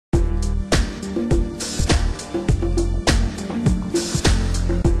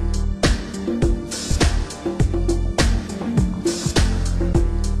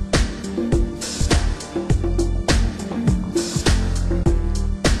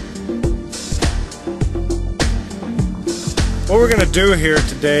What we're going to do here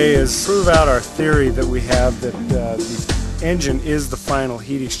today is prove out our theory that we have that the engine is the final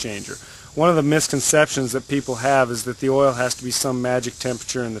heat exchanger. One of the misconceptions that people have is that the oil has to be some magic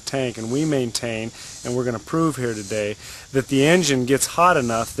temperature in the tank, and we maintain, and we're going to prove here today, that the engine gets hot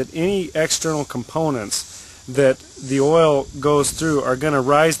enough that any external components that the oil goes through are going to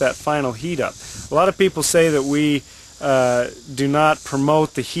rise that final heat up. A lot of people say that we do not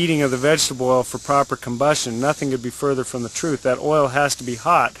promote the heating of the vegetable oil for proper combustion. Nothing could be further from the truth. That oil has to be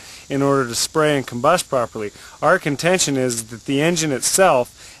hot in order to spray and combust properly. Our contention is that the engine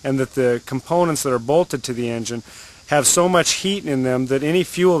itself and that the components that are bolted to the engine have so much heat in them that any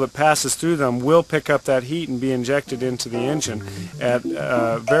fuel that passes through them will pick up that heat and be injected into the engine at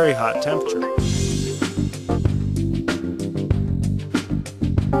a very hot temperature.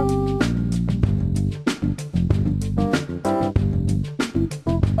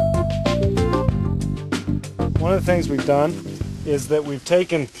 One of the things we've done is that we've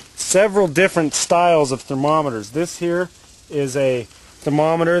taken several different styles of thermometers. This here is a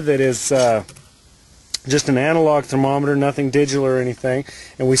thermometer that is just an analog thermometer, nothing digital or anything,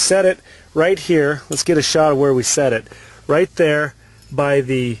 and we set it right here. Let's get a shot of where we set it. Right there by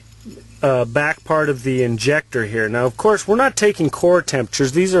the back part of the injector here. Now, of course, we're not taking core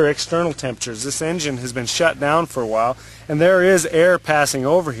temperatures. These are external temperatures. This engine has been shut down for a while, and there is air passing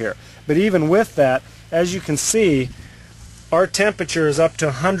over here. But even with that, as you can see, our temperature is up to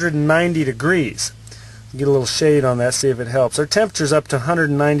 190 degrees. Get a little shade on that, see if it helps. Our temperature is up to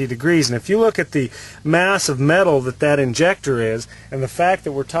 190 degrees, and if you look at the mass of metal that injector is, and the fact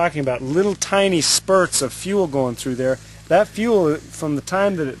that we're talking about little tiny spurts of fuel going through there, that fuel, from the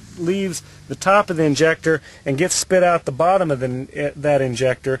time that it leaves the top of the injector and gets spit out the bottom of that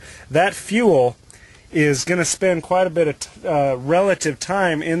injector, that fuel is going to spend quite a bit of relative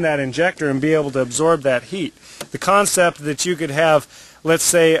time in that injector and be able to absorb that heat. The concept that you could have, let's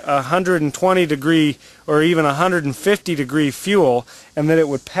say, 120 degree or even 150 degree fuel, and that it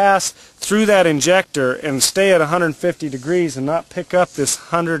would pass through that injector and stay at 150 degrees and not pick up this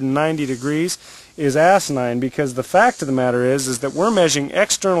 190 degrees is asinine, because the fact of the matter is that we're measuring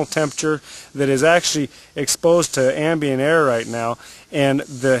external temperature that is actually exposed to ambient air right now, and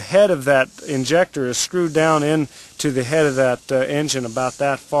the head of that injector is screwed down into the head of that engine about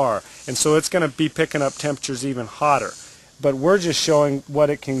that far, and so it's going to be picking up temperatures even hotter. But we're just showing what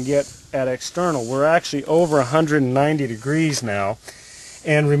it can get at external. We're actually over 190 degrees now,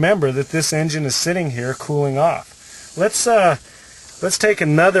 and remember that this engine is sitting here cooling off. Let's take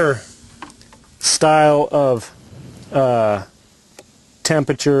another style of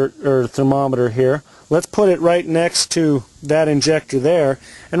temperature or thermometer here. Let's put it right next to that injector there,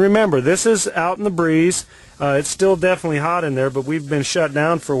 and remember, this is out in the breeze. It's still definitely hot in there, but we've been shut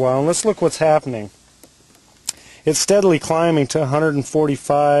down for a while, and let's look what's happening. It's steadily climbing to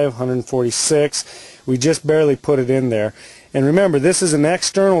 145, 146. We just barely put it in there. And remember, this is an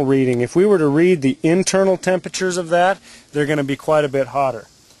external reading. If we were to read the internal temperatures of that, they're going to be quite a bit hotter.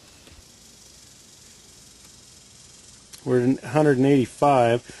 We're at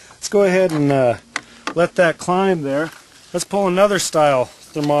 185. Let's go ahead and let that climb there. Let's pull another style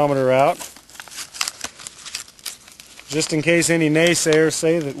thermometer out, just in case any naysayers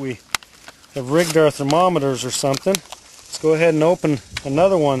say that we have rigged our thermometers or something. Let's go ahead and open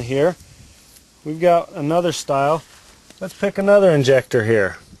another one here. We've got another style. Let's pick another injector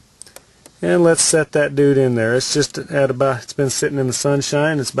here, and let's set that dude in there. It's just at about, it's been sitting in the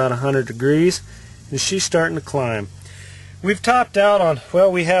sunshine. It's about 100 degrees, and she's starting to climb. We've topped out on,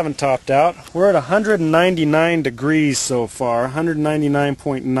 well, we haven't topped out. We're at 199 degrees so far,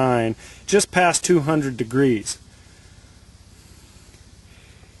 199.9, just past 200 degrees.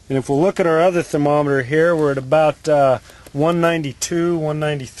 And if we'll look at our other thermometer here, we're at about 192,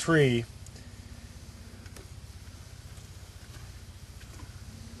 193.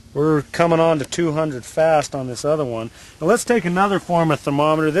 We're coming on to 200 fast on this other one. Now let's take another form of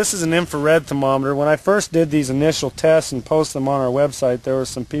thermometer. This is an infrared thermometer. When I first did these initial tests and posted them on our website, there were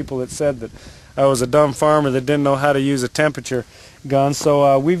some people that said that I was a dumb farmer that didn't know how to use a temperature gun.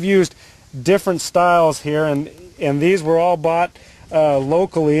 So we've used different styles here, and these were all bought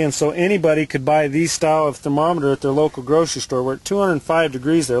locally, and so anybody could buy these style of thermometer at their local grocery store. We're at 205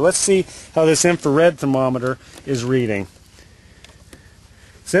 degrees there. Let's see how this infrared thermometer is reading.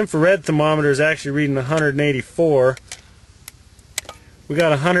 This infrared thermometer is actually reading 184. We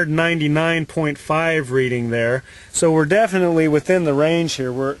got 199.5 reading there, so we're definitely within the range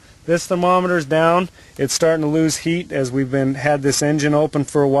here. This thermometer's down. It's starting to lose heat as we've had this engine open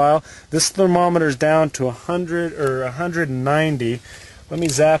for a while. This thermometer's down to 100 or 190. Let me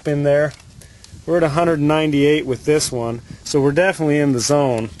zap in there. We're at 198 with this one, so we're definitely in the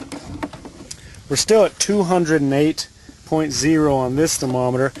zone. We're still at 208.0 on this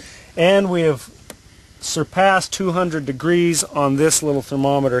thermometer, and we have surpassed 200 degrees on this little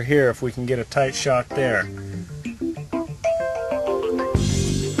thermometer here, if we can get a tight shot there.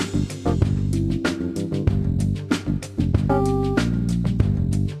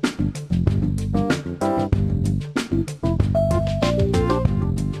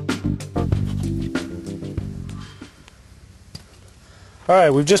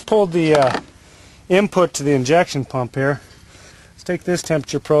 Alright, we've just pulled the input to the injection pump here. Let's take this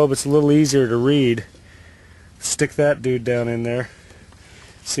temperature probe. It's a little easier to read. Stick that dude down in there.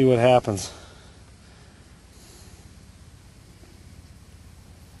 See what happens.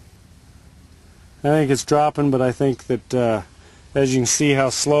 I think it's dropping, but I think that as you can see how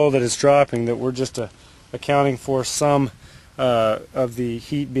slow that it's dropping, that we're just accounting for some of the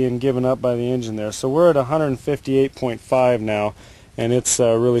heat being given up by the engine there. So we're at 158.5 now. And it's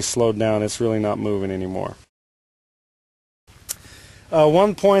really slowed down. It's really not moving anymore.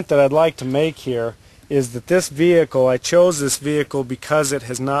 One point that I'd like to make here is that this vehicle, I chose this vehicle because it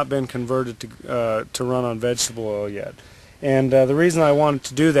has not been converted to run on vegetable oil yet. And the reason I wanted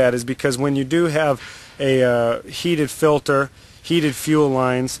to do that is because when you do have a heated filter, heated fuel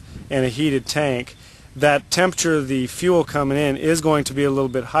lines, and a heated tank, that temperature of the fuel coming in is going to be a little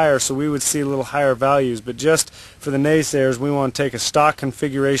bit higher, so we would see a little higher values. But just for the naysayers, we want to take a stock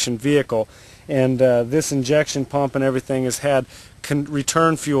configuration vehicle, and this injection pump and everything has had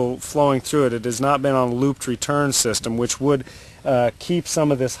return fuel flowing through it. It has not been on a looped return system, which would keep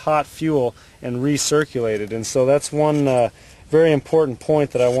some of this hot fuel and recirculate it. And so that's one very important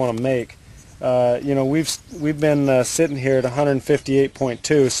point that I want to make. You know, we've been sitting here at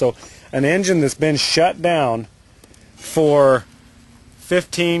 158.2, so an engine that's been shut down for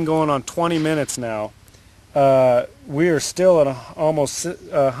 15 going on 20 minutes now, we are still at almost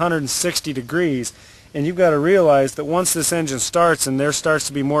 160 degrees, and you've got to realize that once this engine starts and there starts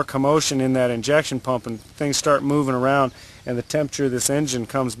to be more commotion in that injection pump and things start moving around and the temperature of this engine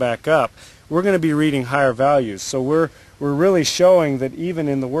comes back up, we're going to be reading higher values. So we're really showing that even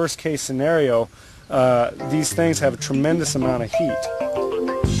in the worst case scenario, these things have a tremendous amount of heat.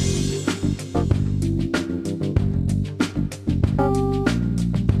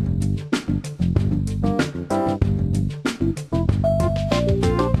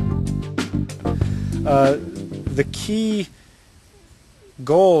 The key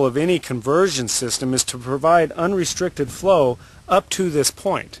goal of any conversion system is to provide unrestricted flow up to this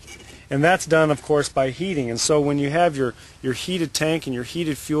point. And that's done, of course, by heating. And so when you have your heated tank and your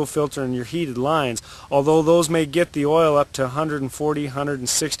heated fuel filter and your heated lines, although those may get the oil up to 140,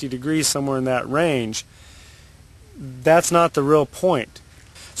 160 degrees, somewhere in that range, that's not the real point.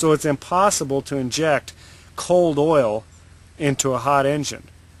 So it's impossible to inject cold oil into a hot engine.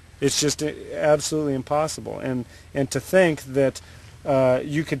 It's just absolutely impossible. And to think that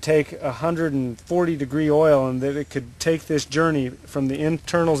you could take 140 degree oil and that it could take this journey from the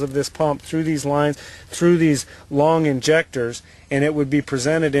internals of this pump through these lines, through these long injectors, and it would be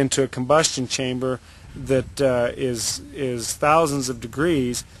presented into a combustion chamber that is thousands of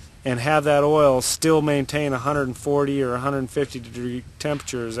degrees, and have that oil still maintain 140 or 150 degree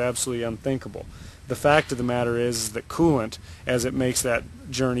temperature is absolutely unthinkable. The fact of the matter is that coolant, as it makes that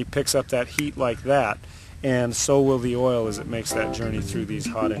journey, picks up that heat like that, and so will the oil as it makes that journey through these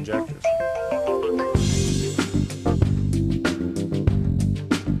hot injectors.